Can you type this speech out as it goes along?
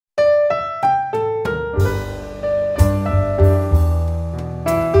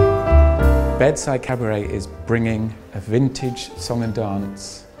Bedside Cabaret is bringing a vintage song and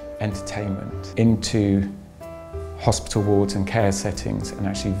dance entertainment into hospital wards and care settings and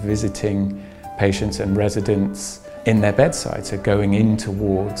actually visiting patients and residents in their bedside, so going into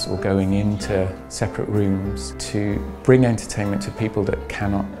wards or going into separate rooms to bring entertainment to people that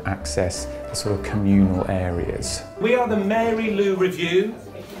cannot access the sort of communal areas. We are the Mary Lou Review,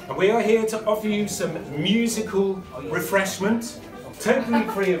 and we are here to offer you some musical refreshment, totally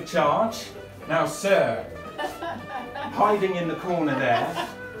free of charge. Now, sir, hiding in the corner there,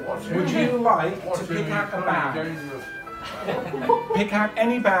 would you like to pick out a bag? Pick out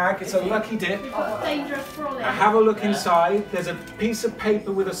any bag, it's a lucky dip. Now have a look inside, there's a piece of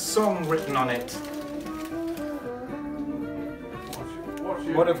paper with a song written on it.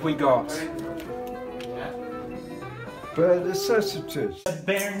 What have we got? Bare necessities. The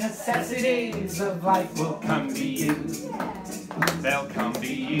bare necessities of life will come to you. They'll come to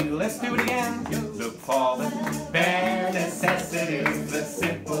you. Let's do it again. Look for the bare necessities, the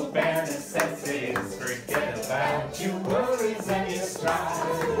simple bare necessities. Forget about your worries and your strife.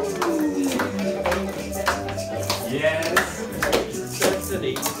 Yes.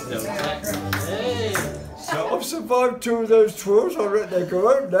 Necessities. Hey. So I've survived 2 of those tours. I reckon they go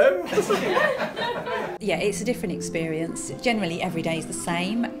home now. Yeah, it's a different experience. Generally, every day is the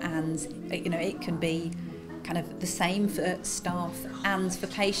same, and it can be kind of the same for staff and for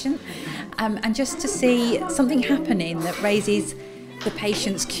patient. And just to see something happening that raises the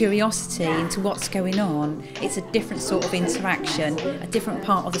patient's curiosity into what's going on, it's a different sort of interaction, a different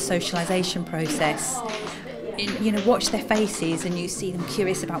part of the socialisation process. Watch their faces and you see them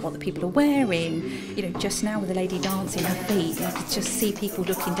curious about what the people are wearing. Just now with the lady dancing her feet, you could just see people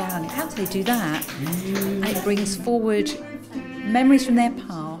looking down. How do they do that? And it brings forward memories from their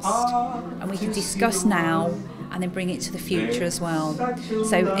past, and we can discuss now and then bring it to the future as well.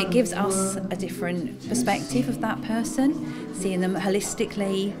 So it gives us a different perspective of that person, seeing them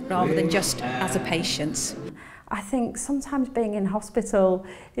holistically rather than just as a patient. I think sometimes being in hospital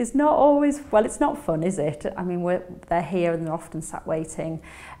is not always, well, it's not fun, is it? I mean, they're here and they're often sat waiting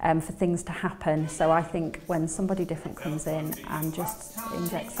for things to happen. So I think when somebody different comes in and just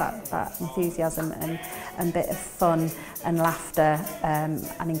injects that enthusiasm and bit of fun and laughter and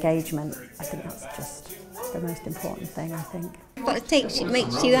engagement, I think that's just the most important thing, I think. But it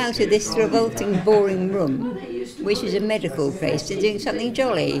makes you out of this revolting, boring room, which is a medical place, to doing something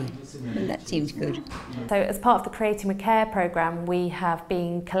jolly, and that seems good. So as part of the Creating with Care programme, we have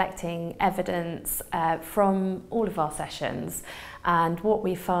been collecting evidence from all of our sessions, and what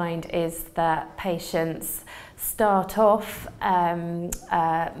we find is that patients start off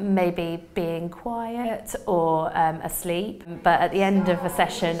maybe being quiet or asleep, but at the end of a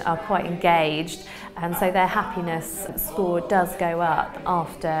session are quite engaged, and so their happiness score does go up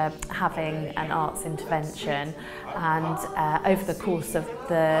after having an arts intervention. And over the course of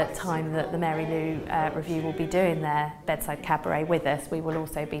the time that the Mary Lou Review will be doing their Bedside Cabaret with us, we will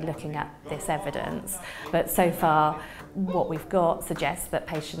also be looking at this evidence. But so far, what we've got suggests that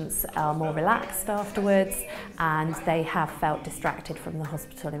patients are more relaxed afterwards and they have felt distracted from the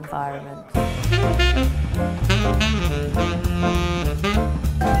hospital environment.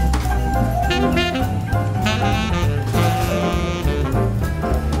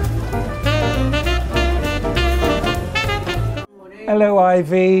 Hello,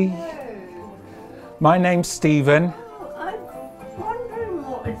 Ivy. Hello. My name's Stephen. Oh, I'm wondering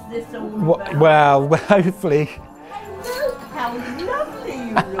what is this all about? Well, hopefully. Look how lovely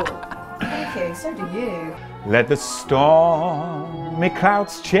you look. Thank you, so do you. Let the stormy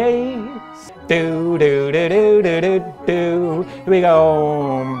clouds chase. Do, do, do, do, do, do, do. Here we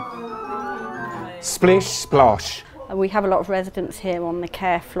go. Splish, splosh. We have a lot of residents here on the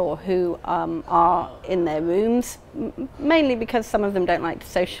care floor who are in their rooms, mainly because some of them don't like to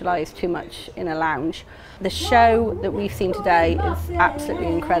socialise too much in a lounge. The show that we've seen today is absolutely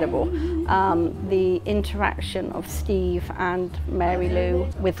incredible. The interaction of Steve and Mary Lou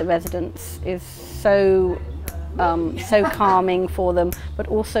with the residents is so calming for them, but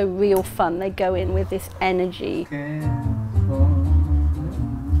also real fun. They go in with this energy,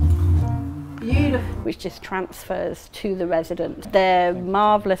 which just transfers to the resident. They're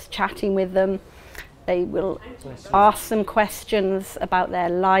marvellous chatting with them. They will ask them questions about their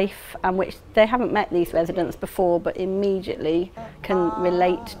life, and which they haven't met these residents before, but immediately can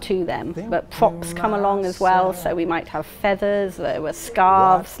relate to them. But props come along as well, so we might have feathers, there were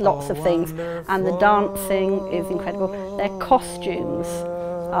scarves, lots of things, and the dancing is incredible. Their costumes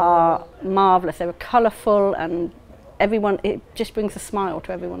are marvellous. They were colourful and everyone, it just brings a smile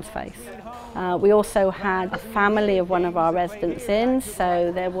to everyone's face. We also had a family of one of our residents in,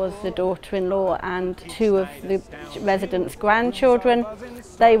 so there was the daughter-in-law and two of the residents' grandchildren.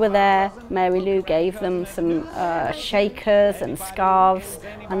 They were there. Mary Lou gave them some shakers and scarves,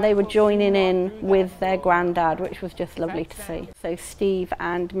 and they were joining in with their granddad, which was just lovely to see. So Steve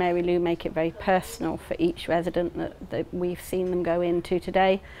and Mary Lou make it very personal for each resident that we've seen them go into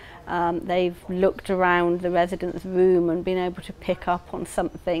today. They've looked around the residents' room and been able to pick up on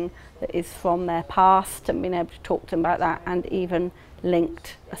something that is from their past and been able to talk to them about that, and even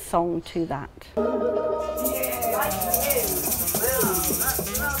linked a song to that.